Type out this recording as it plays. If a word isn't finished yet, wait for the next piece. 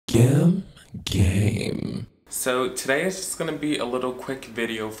Gimm Gaim. So today is just gonna be a little quick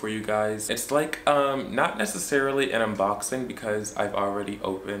video for you guys. It's like not necessarily an unboxing because I've already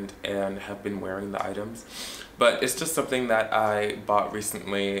opened and have been wearing the items, but it's just something that I bought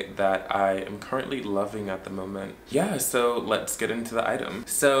recently that I am currently loving at the moment. Yeah, so let's get into the item.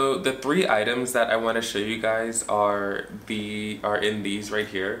 So the three items that I want to show you guys are in these right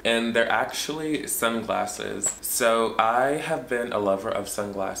here, and they're actually sunglasses. So I have been a lover of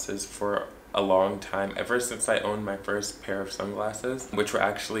sunglasses for a long time, ever since I owned my first pair of sunglasses, which were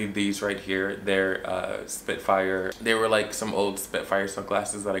actually these right here. They're Spitfire. They were like some old Spitfire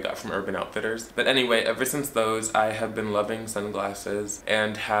sunglasses that I got from Urban Outfitters. But anyway, ever since those, I have been loving sunglasses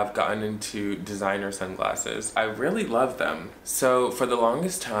and have gotten into designer sunglasses. I really love them. So for the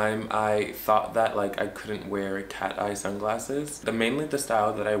longest time, I thought that like I couldn't wear cat eye sunglasses. Mainly the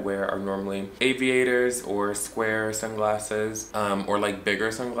style that I wear are normally aviators or square sunglasses, or like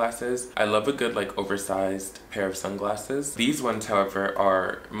bigger sunglasses. I love a good like oversized pair of sunglasses. These ones, however,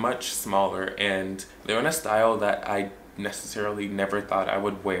 are much smaller and they're in a style that I necessarily never thought I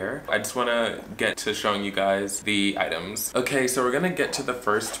would wear. I just want to get to showing you guys the items. Okay, so we're gonna get to the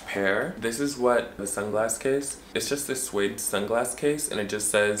first pair. This is what the sunglass case. It's just this suede sunglass case and it just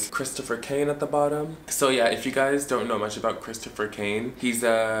says Christopher Kane at the bottom. So yeah, if you guys don't know much about Christopher Kane, he's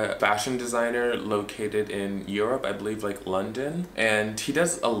a fashion designer located in Europe, I believe like London, and he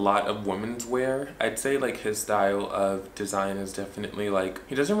does a lot of women's wear. I'd say like his style of design is definitely like,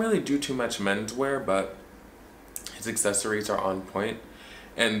 he doesn't really do too much men's wear, but his accessories are on point.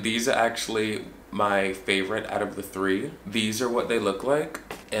 And these are actually my favorite out of the three. These are what they look like,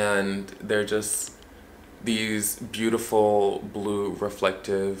 and they're just these beautiful blue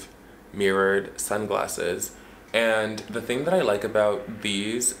reflective mirrored sunglasses. And the thing that I like about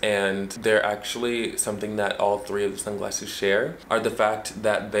these, and they're actually something that all three of the sunglasses share, are the fact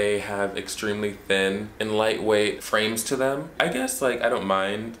that they have extremely thin and lightweight frames to them. I guess like I don't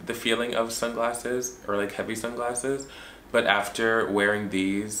mind the feeling of sunglasses or like heavy sunglasses, but after wearing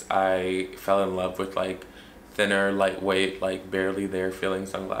these I fell in love with like thinner, lightweight, like barely there feeling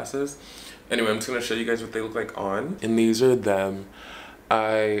sunglasses. Anyway, I'm just gonna show you guys what they look like on. And these are them.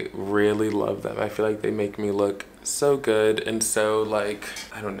 I really love them. I feel like they make me look so good and so like,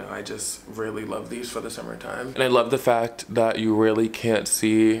 I don't know, I just really love these for the summertime. And I love the fact that you really can't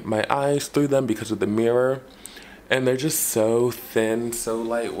see my eyes through them because of the mirror. And they're just so thin, so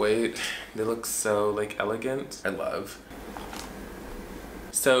lightweight. They look so like elegant. I love.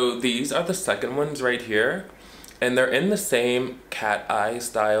 So these are the second ones right here. And they're in the same cat eye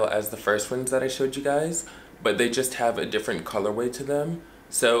style as the first ones that I showed you guys, but they just have a different colorway to them.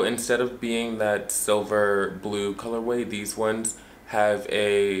 So instead of being that silver blue colorway, these ones have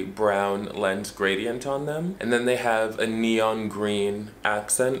a brown lens gradient on them. And then they have a neon green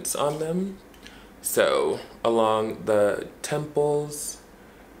accents on them. So along the temples,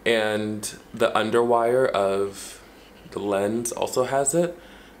 and the underwire of the lens also has it,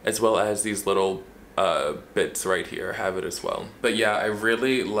 as well as these little bits right here have it as well. But yeah, I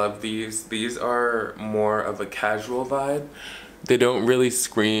really love these. These are more of a casual vibe. They don't really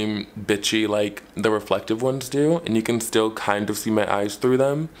scream bitchy like the reflective ones do, and you can still kind of see my eyes through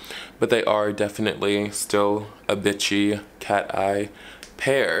them, but they are definitely still a bitchy cat eye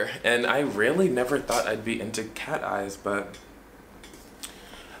pair. And I really never thought I'd be into cat eyes, but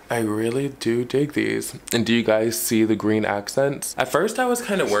I really do dig these. And do you guys see the green accents? At first I was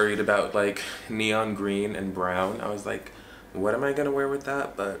kind of worried about like neon green and brown. I was like, what am I gonna wear with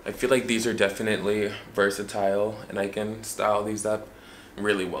that? But I feel like these are definitely versatile and I can style these up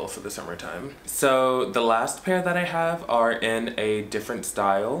really well for the summertime. So the last pair that I have are in a different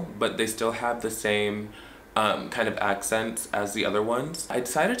style, but they still have the same kind of accents as the other ones. I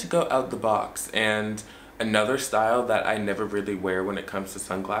decided to go out the box, and another style that I never really wear when it comes to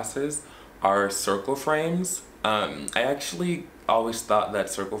sunglasses are circle frames. I actually always thought that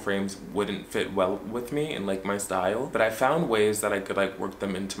circle frames wouldn't fit well with me and like my style, but I found ways that I could like work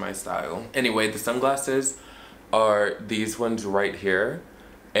them into my style. Anyway, the sunglasses are these ones right here,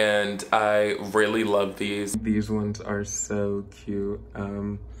 and I really love these. These ones are so cute.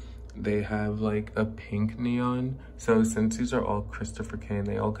 They have like a pink neon. So since these are all Christopher Kane,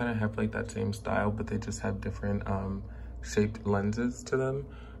 they all kind of have like that same style, but they just have different shaped lenses to them.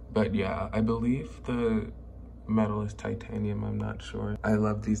 But yeah, I believe the metal is titanium, I'm not sure. I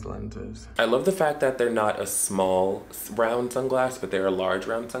love these lenses. I love the fact that they're not a small round sunglass, but they're a large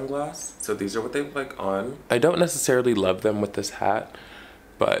round sunglass. So these are what they look like on. I don't necessarily love them with this hat,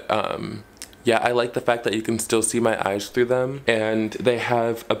 but yeah, I like the fact that you can still see my eyes through them, and they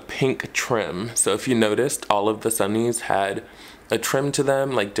have a pink trim. So if you noticed, all of the sunnies had a trim to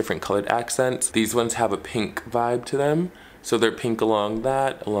them, like different colored accents. These ones have a pink vibe to them. So they're pink along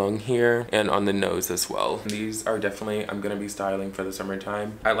that, along here, and on the nose as well. These are definitely, I'm gonna be styling for the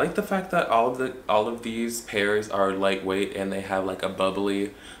summertime. I like the fact that all of these pairs are lightweight and they have like a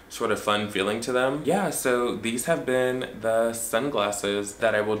bubbly, sort of fun feeling to them. Yeah, so these have been the sunglasses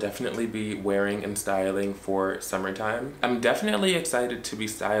that I will definitely be wearing and styling for summertime. I'm definitely excited to be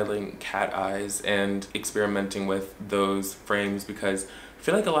styling cat eyes and experimenting with those frames because I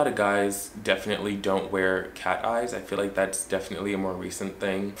feel like a lot of guys definitely don't wear cat eyes. I feel like that's definitely a more recent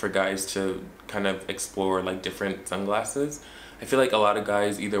thing for guys to kind of explore like different sunglasses. I feel like a lot of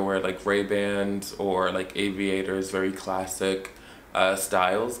guys either wear like Ray-Bans or like aviators, very classic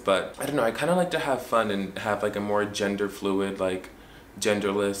styles, but I don't know, I kind of like to have fun and have like a more gender fluid, like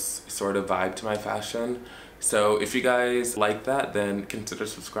genderless sort of vibe to my fashion. So if you guys like that, then consider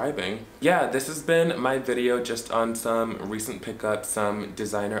subscribing. Yeah, this has been my video just on some recent pickups, some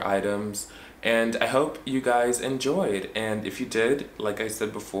designer items, and I hope you guys enjoyed. And if you did, like I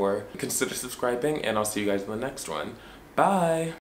said before, consider subscribing, and I'll see you guys in the next one. Bye!